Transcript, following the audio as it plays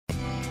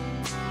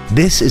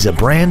This is a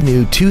brand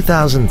new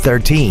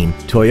 2013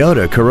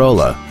 Toyota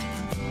Corolla.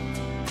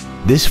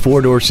 This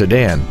four-door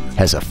sedan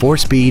has a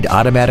 4-speed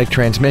automatic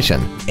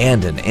transmission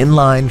and an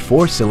inline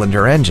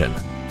 4-cylinder engine.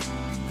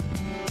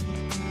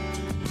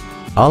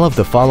 All of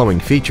the following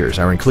features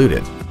are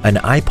included: an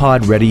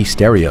iPod-ready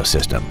stereo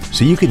system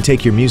so you can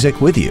take your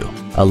music with you,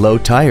 a low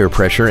tire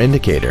pressure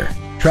indicator,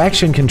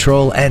 traction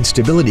control and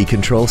stability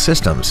control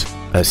systems,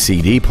 a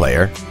CD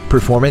player,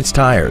 performance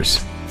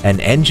tires, an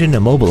engine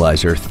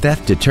immobilizer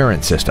theft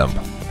deterrent system,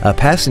 a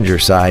passenger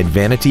side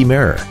vanity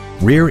mirror,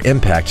 rear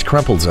impact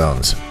crumple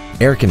zones,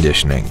 air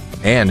conditioning,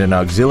 and an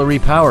auxiliary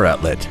power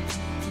outlet.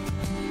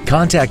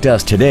 Contact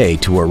us today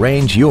to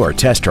arrange your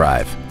test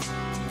drive.